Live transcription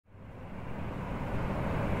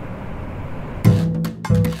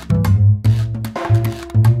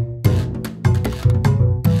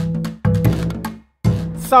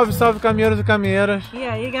Salve, salve, caminheiros e caminheiras! E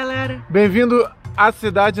aí, galera? Bem-vindo à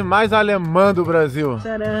cidade mais alemã do Brasil.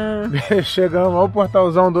 Tcharam! Chegamos ao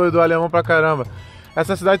portalzão doido alemão pra caramba.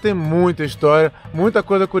 Essa cidade tem muita história, muita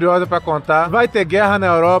coisa curiosa pra contar. Vai ter guerra na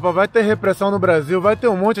Europa, vai ter repressão no Brasil, vai ter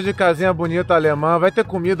um monte de casinha bonita alemã, vai ter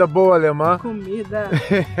comida boa alemã. Comida!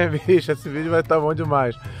 Bicho, esse vídeo vai estar bom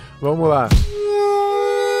demais. Vamos lá!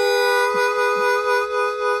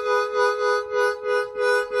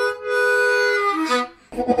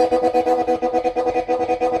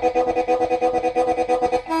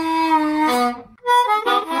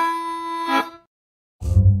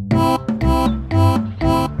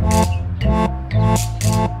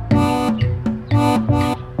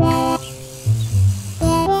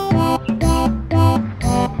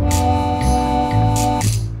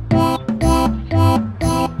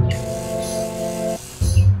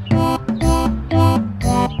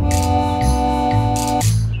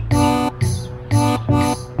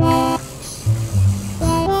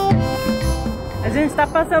 A gente está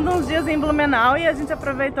passando uns dias em Blumenau e a gente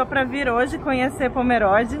aproveitou para vir hoje conhecer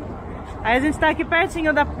Pomerode. Aí a gente está aqui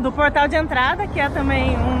pertinho do portal de entrada, que é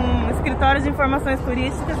também um escritório de informações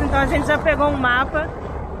turísticas, então a gente já pegou um mapa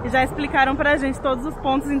e já explicaram pra gente todos os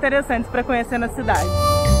pontos interessantes para conhecer na cidade.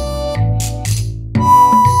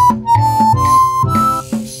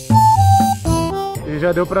 E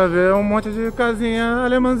já deu pra ver um monte de casinha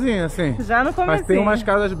alemãzinha, assim. Já no comecinho. Mas tem umas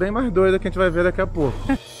casas bem mais doidas que a gente vai ver daqui a pouco.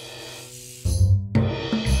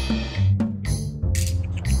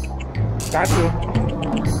 Cássio!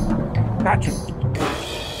 Cássio!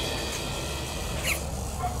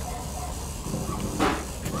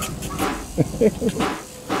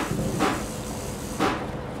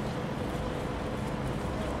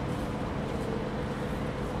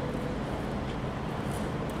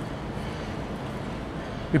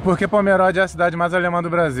 E por que Pomerode é a cidade mais alemã do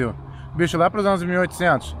Brasil? Bicho, lá para os anos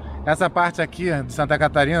 1800, essa parte aqui de Santa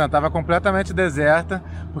Catarina estava completamente deserta,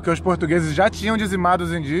 porque os portugueses já tinham dizimado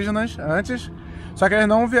os indígenas antes, só que eles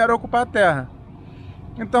não vieram ocupar a terra.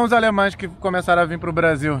 Então os alemães que começaram a vir para o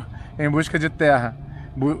Brasil em busca de terra,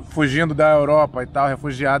 fugindo da Europa e tal,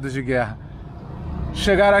 refugiados de guerra,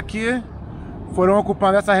 chegaram aqui, foram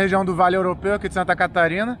ocupando essa região do Vale Europeu aqui de Santa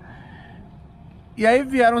Catarina, e aí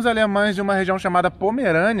vieram os alemães de uma região chamada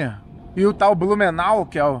Pomerânia, e o tal Blumenau,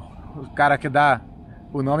 que é o cara que dá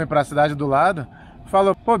o nome para a cidade do lado,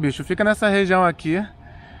 falou: pô, bicho, fica nessa região aqui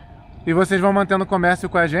e vocês vão mantendo comércio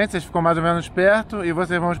com a gente, vocês ficam mais ou menos perto e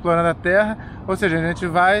vocês vão explorando a terra, ou seja, a gente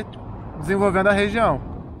vai desenvolvendo a região.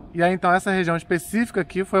 E aí então essa região específica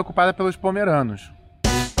aqui foi ocupada pelos pomeranos.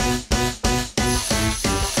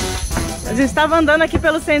 A gente estava andando aqui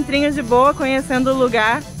pelo centrinho de boa, conhecendo o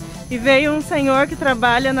lugar, e veio um senhor que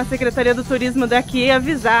trabalha na Secretaria do Turismo daqui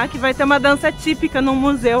avisar que vai ter uma dança típica num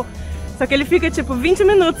museu. Só que ele fica tipo 20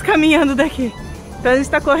 minutos caminhando daqui. Então a gente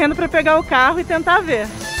está correndo para pegar o carro e tentar ver.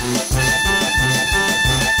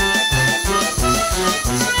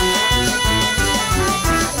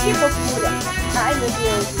 Que fofura! Ai, meu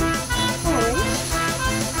Deus! Oi.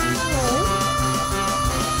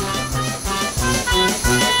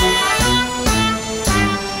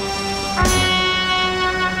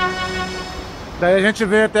 Daí a gente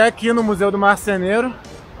veio até aqui no Museu do Marceneiro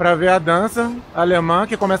para ver a dança alemã,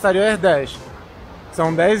 que começaria às 10.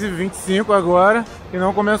 São 10h25 agora e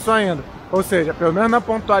não começou ainda. Ou seja, pelo menos na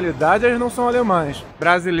pontualidade eles não são alemães.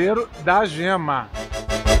 Brasileiro da gema.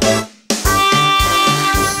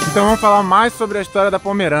 Então vamos falar mais sobre a história da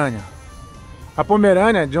Pomerânia. A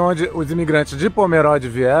Pomerânia, de onde os imigrantes de Pomerode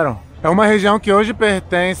vieram, é uma região que hoje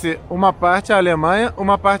pertence uma parte à Alemanha,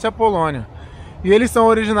 uma parte à Polônia. E eles são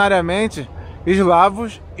originariamente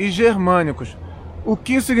eslavos e germânicos. O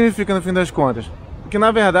que isso significa no fim das contas? Que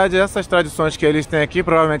na verdade essas tradições que eles têm aqui,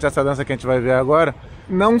 provavelmente essa dança que a gente vai ver agora,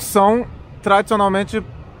 não são tradicionalmente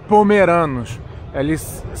pomeranos.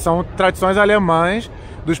 Eles são tradições alemãs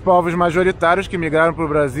dos povos majoritários que migraram para o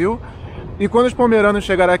Brasil. E quando os pomeranos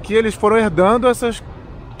chegaram aqui, eles foram herdando essas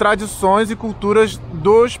tradições e culturas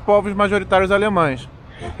dos povos majoritários alemães.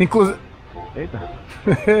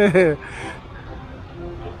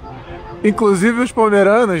 Inclusive os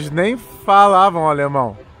pomeranos nem falavam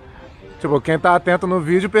alemão. Tipo, quem tá atento no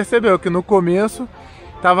vídeo percebeu que no começo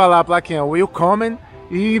tava lá a plaquinha Willkommen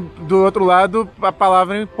e do outro lado a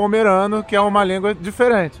palavra em pomerano, que é uma língua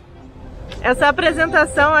diferente. Essa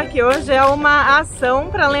apresentação aqui hoje é uma ação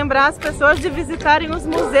para lembrar as pessoas de visitarem os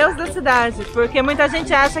museus da cidade, porque muita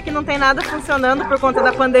gente acha que não tem nada funcionando por conta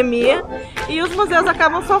da pandemia e os museus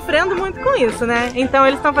acabam sofrendo muito com isso, né? Então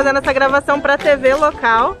eles estão fazendo essa gravação para a TV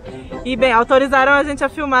local E bem, autorizaram a gente a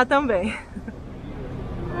filmar também.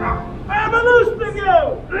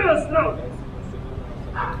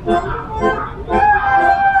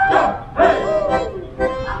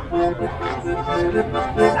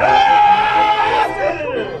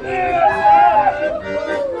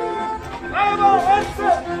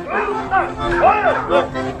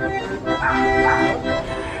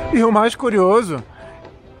 E o mais curioso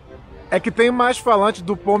é que tem mais falantes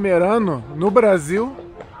do pomerano no Brasil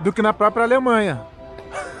do que na própria Alemanha.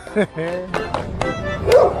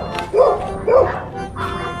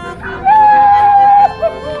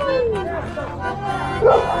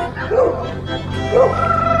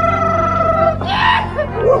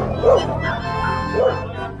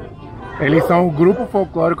 Eles são o grupo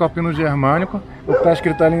folclórico alpino-germânico. O que está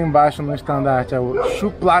escrito ali embaixo no estandarte é o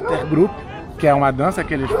Schuplatter Group, que é uma dança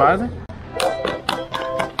que eles fazem.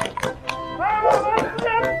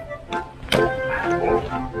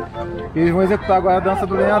 E eles vão executar agora a dança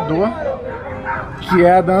do lenhador, que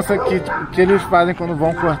é a dança que eles fazem quando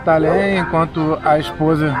vão cortar lenha, enquanto a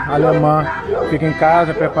esposa alemã fica em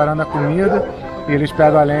casa preparando a comida. E eles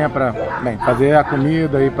pegam a lenha para fazer a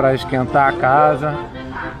comida e para esquentar a casa.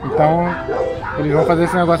 Então eles vão fazer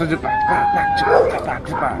esse negócio de...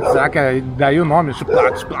 Será que é daí o nome?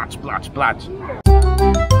 Plat, plat, plat, plat.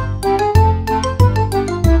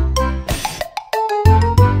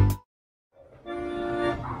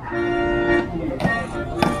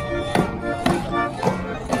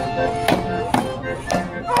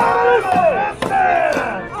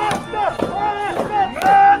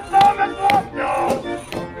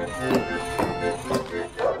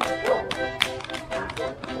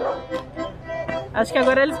 Acho que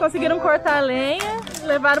agora eles conseguiram cortar a lenha,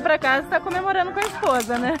 levaram pra casa e tá comemorando com a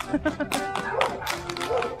esposa, né?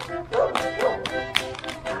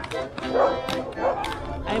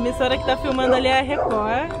 A emissora que tá filmando ali é a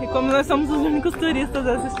Record, e como nós somos os únicos turistas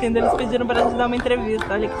assistindo, eles pediram pra gente dar uma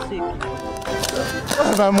entrevista. Olha que chique.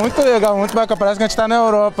 Vai muito legal, muito bacana, parece que a gente tá na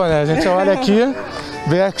Europa, né? A gente olha aqui,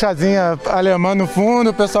 vê a casinha alemã no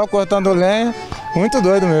fundo, o pessoal cortando lenha. Muito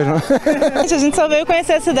doido mesmo. A gente só veio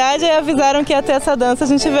conhecer a cidade e avisaram que ia ter essa dança, a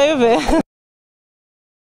gente veio ver.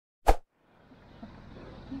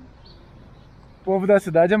 O povo da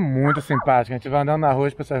cidade é muito simpático. A gente vai andando na rua,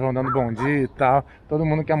 as pessoas vão dando bom dia e tal. Todo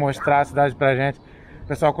mundo quer mostrar a cidade pra gente. O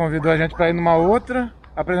pessoal convidou a gente para ir numa outra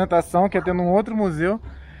apresentação, que ia ter num outro museu.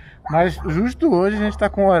 Mas justo hoje a gente tá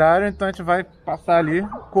com horário, então a gente vai passar ali,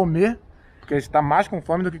 comer, porque a gente tá mais com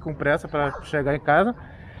fome do que com pressa para chegar em casa.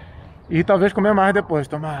 E talvez comer mais depois,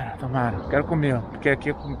 tomara. Quero comer, porque aqui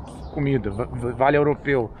é comida, vale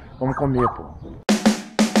europeu, vamos comer, pô.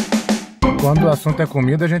 Quando o assunto é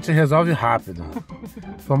comida, a gente resolve rápido.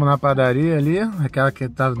 Fomos na padaria ali, aquela que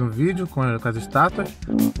estava no vídeo, com as estátuas.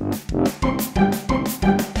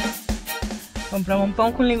 Compramos um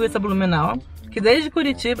pão com linguiça blumenau, que desde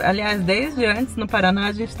Curitiba, aliás, desde antes, no Paraná,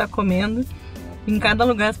 a gente está comendo. Em cada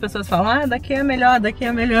lugar as pessoas falam, ah, daqui é melhor, daqui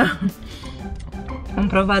é melhor. Vamos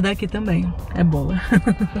provar daqui também, é boa.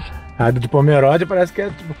 A de Pomerode parece que é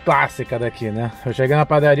tipo clássica daqui, né? Eu cheguei na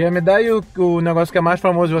padaria, me dá aí o negócio que é mais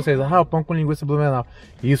famoso de vocês. Ah, o pão com linguiça blumenau.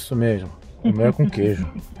 Isso mesmo, o meu é com queijo.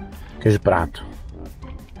 Queijo prato.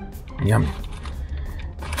 Nhame.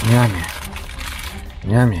 Nhame.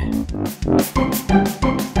 Nhame.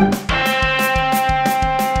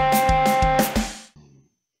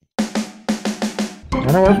 É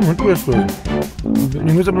um negócio muito gostoso.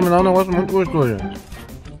 Linguiça blumenau é um negócio muito gostoso, gente.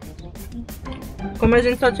 Como a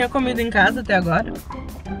gente só tinha comido em casa até agora,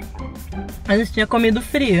 a gente tinha comido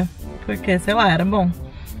fria, porque, sei lá, era bom.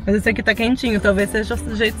 Mas esse aqui tá quentinho, talvez seja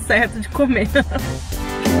o jeito certo de comer.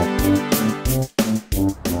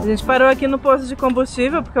 A gente parou aqui no posto de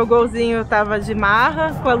combustível, porque o golzinho tava de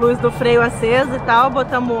marra, com a luz do freio acesa e tal,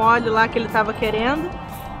 botamos o óleo lá que ele tava querendo.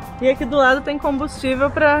 E aqui do lado tem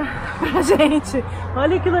combustível pra gente.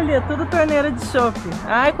 Olha aquilo ali, é tudo torneira de chope.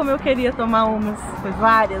 Ai, como eu queria tomar umas,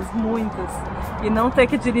 várias, muitas. E não ter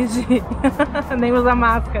que dirigir, nem usar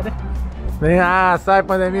máscara. Vem, sai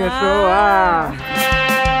pandemia, show!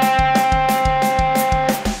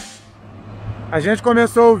 A gente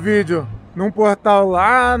começou o vídeo num portal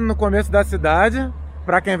lá no começo da cidade,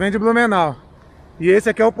 pra quem vem de Blumenau. E esse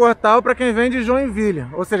aqui é o portal pra quem vem de Joinville.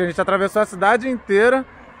 Ou seja, a gente atravessou a cidade inteira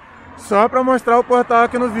só pra mostrar o portal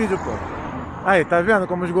aqui no vídeo, pô. Aí, tá vendo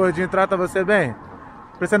como os gordinhos tratam você bem?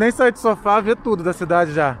 Não precisa nem sair do sofá, ver tudo da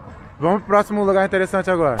cidade já. Vamos pro próximo lugar interessante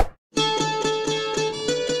agora.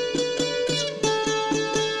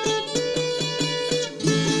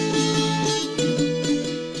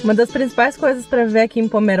 Uma das principais coisas para ver aqui em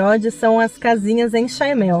Pomerode são as casinhas em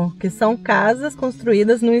chaimel, que são casas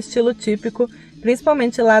construídas no estilo típico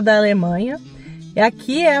principalmente lá da Alemanha. E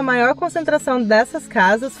aqui é a maior concentração dessas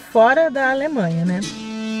casas fora da Alemanha, né?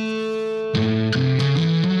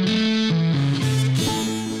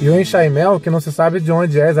 E o enxaimel, que não se sabe de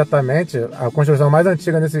onde é exatamente, a construção mais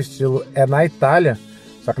antiga nesse estilo é na Itália,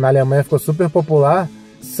 só que na Alemanha ficou super popular.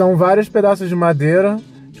 São vários pedaços de madeira,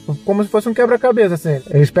 tipo, como se fosse um quebra-cabeça, assim.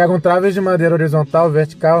 Eles pegam traves de madeira horizontal,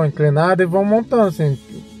 vertical, inclinada e vão montando, assim,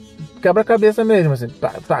 quebra-cabeça mesmo, assim.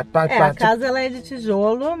 A casa ela é de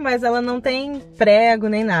tijolo, mas ela não tem prego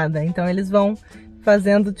nem nada, então eles vão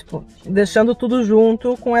fazendo, tipo, deixando tudo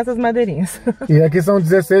junto com essas madeirinhas. E aqui são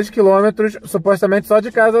 16 quilômetros, supostamente só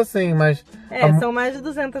de casa assim, mas... São mais de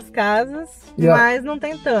 200 casas, mas não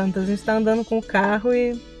tem tantas. A gente tá andando com o carro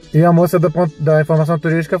e... E a moça da informação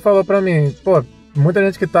turística falou pra mim, pô, muita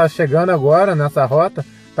gente que tá chegando agora nessa rota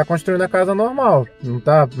tá construindo a casa normal, não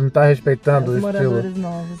tá respeitando o estilo. Moradores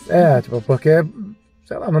novos. Tipo, porque,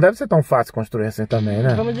 sei lá, não deve ser tão fácil construir assim também,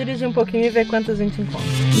 né? Vamos dirigir um pouquinho e ver quantas a gente encontra.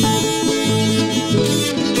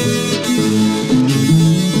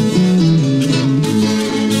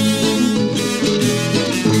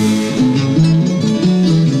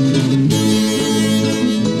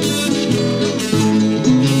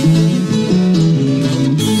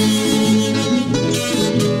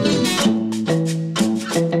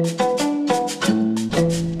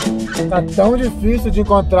 Tá tão difícil de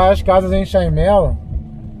encontrar as casas em enxaimel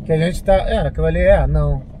que a gente tá... aquilo ali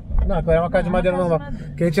não. Não, aquilo é uma casa de madeira normal.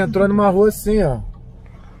 Que a gente entrou numa rua assim, ó.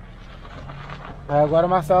 Aí agora o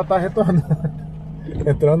Marcelo tá retornando.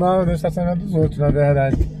 Entrou no estacionamento dos outros, na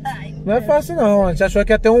verdade. Não é fácil não, a gente achou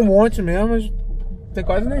que ia ter um monte mesmo, mas não tem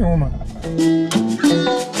quase nenhuma.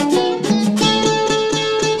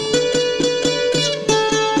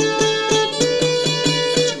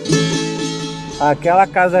 Aquela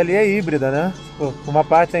casa ali é híbrida, né? Uma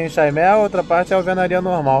parte é enxaimel, outra parte é alvenaria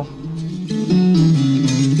normal.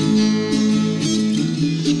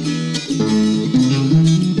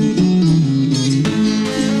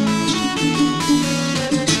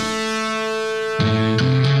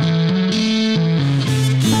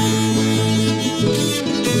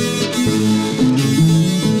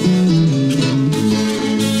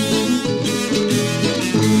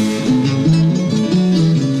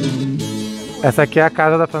 Essa aqui é a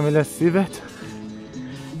casa da família Siewert,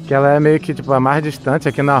 que ela é meio que tipo a mais distante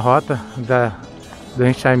aqui na rota do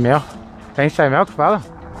enxaimel. É enxaimel que fala?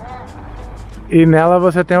 E nela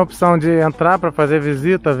você tem a opção de entrar para fazer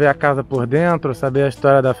visita, ver a casa por dentro, saber a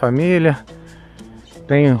história da família.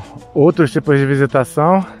 Tem outros tipos de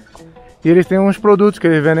visitação. E eles têm uns produtos que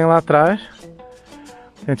eles vendem lá atrás.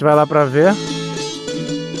 A gente vai lá para ver.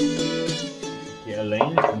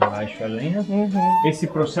 A lenha. Esse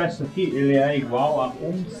processo aqui ele é igual a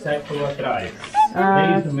um século atrás.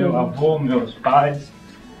 Desde o meu avô, meus pais.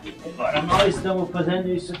 Agora nós estamos fazendo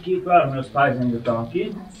isso aqui. Claro, meus pais ainda estão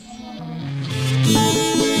aqui.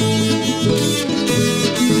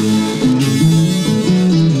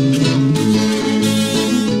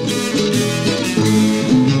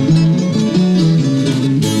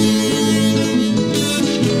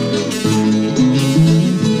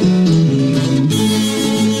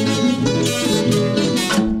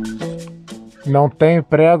 Não tem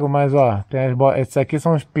prego, mas ó, tem esses aqui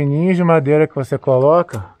são os pininhos de madeira que você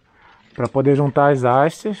coloca para poder juntar as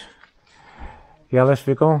hastes e elas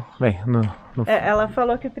ficam bem Ela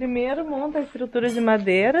falou que primeiro monta a estrutura de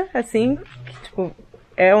madeira, assim, que, tipo,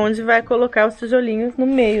 é onde vai colocar os tijolinhos no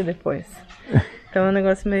meio depois. Então é um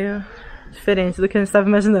negócio meio diferente do que a gente estava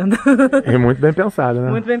imaginando. E muito bem pensado, né?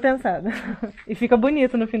 Muito bem pensado. E fica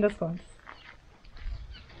bonito no fim das contas.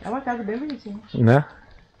 É uma casa bem bonitinha. Né?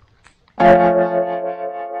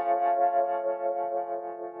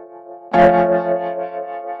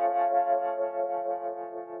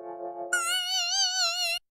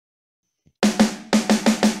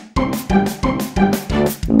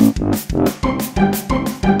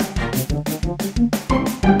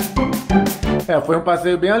 Foi um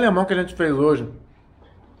passeio bem alemão que a gente fez hoje.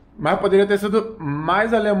 Mas poderia ter sido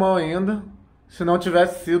mais alemão ainda se não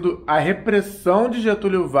tivesse sido a repressão de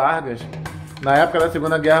Getúlio Vargas na época da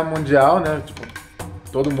Segunda Guerra Mundial, né? Tipo,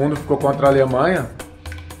 todo mundo ficou contra a Alemanha.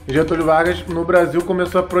 E Getúlio Vargas, no Brasil,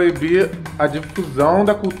 começou a proibir a difusão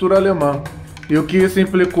da cultura alemã. E o que isso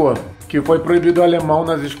implicou? Que foi proibido o alemão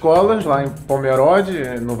nas escolas, lá em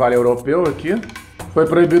Pomerode, no Vale Europeu aqui. Foi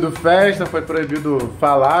proibido festa, foi proibido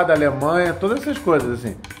falada, Alemanha, todas essas coisas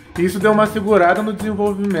assim. E isso deu uma segurada no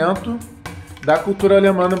desenvolvimento da cultura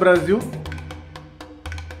alemã no Brasil.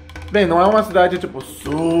 Bem, não é uma cidade tipo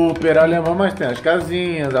super alemã, mas tem as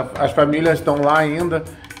casinhas, as famílias estão lá ainda.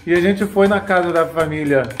 E a gente foi na casa da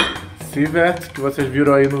família Siewert, que vocês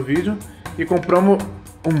viram aí no vídeo. E compramos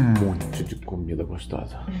um monte de comida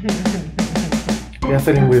gostosa. E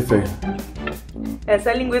essa linguiça aí? Essa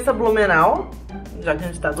é a linguiça Blumenau, já que a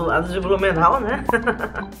gente tá do lado de Blumenau, né?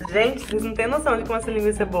 Gente, vocês não têm noção de como essa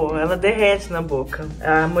linguiça é boa. Ela derrete na boca.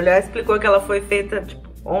 A mulher explicou que ela foi feita, tipo,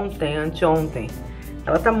 ontem, anteontem.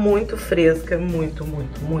 Ela tá muito fresca, muito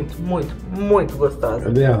gostosa.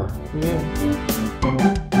 Cadê ela?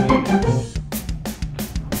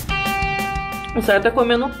 O certo é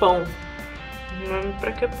comer no pão.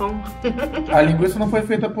 Pra que pão? A linguiça não foi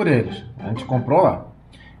feita por eles. A gente comprou lá.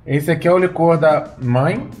 Esse aqui é o licor da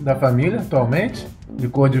mãe da família, atualmente.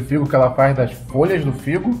 Licor de figo que ela faz das folhas do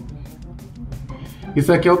figo.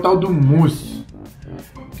 Isso aqui é o tal do mousse,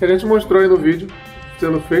 que a gente mostrou aí no vídeo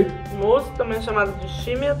sendo feito. Mousse, também chamado de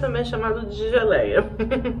chímia, também chamado de geleia.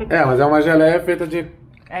 É, mas é uma geleia feita de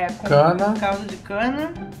cana, caldo de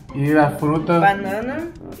cana e a fruta... banana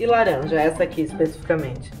e laranja, essa aqui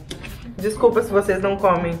especificamente. Desculpa se vocês não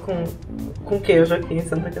comem com queijo aqui em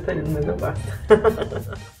Santa Catarina, mas eu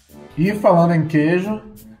gosto. E falando em queijo,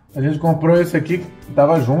 a gente comprou esse aqui que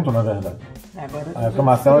tava junto, na verdade. Agora a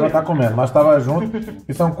Marcela já tá comendo, mas tava junto.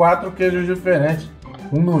 E são 4 queijos diferentes.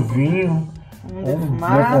 Um no vinho, um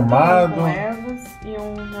defumado, com ervas e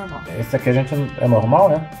um normal. Esse aqui a gente é normal,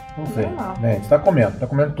 né? Não sei. Normal. A gente tá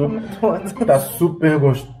comendo tudo. Tá super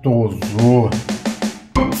gostoso.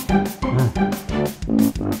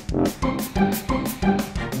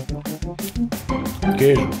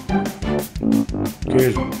 Queijo.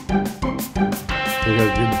 Queijo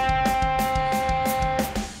é vida.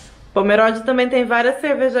 Pomerode também tem várias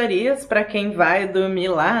cervejarias pra quem vai dormir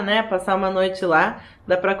lá, né? Passar uma noite lá,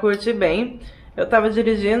 dá pra curtir bem. Eu tava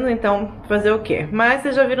dirigindo, então fazer o quê? Mas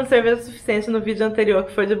vocês já viram cerveja suficiente no vídeo anterior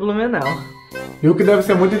que foi de Blumenau. E o que deve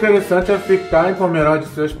ser muito interessante é ficar em Pomerode,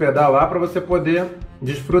 se hospedar lá, pra você poder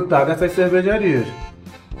desfrutar dessas cervejarias.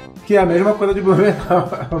 Que é a mesma coisa de Blumenau,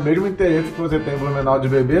 é o mesmo interesse que você tem em Blumenau de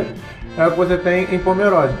beber, é o que você tem em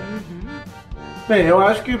Pomerode. Bem, eu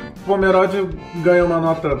acho que Pomerode ganhou uma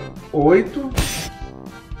nota 8,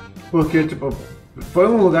 porque, tipo, foi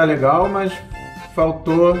um lugar legal, mas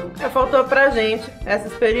faltou... Faltou pra gente essa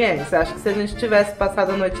experiência. Acho que se a gente tivesse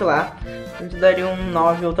passado a noite lá, a gente daria um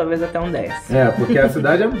 9 ou talvez até um 10. É, porque a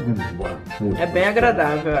cidade é muito é bem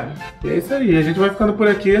agradável. E é isso aí, a gente vai ficando por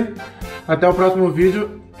aqui. Até o próximo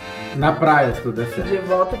vídeo na praia, se tudo der certo. De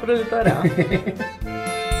volta pro litoral.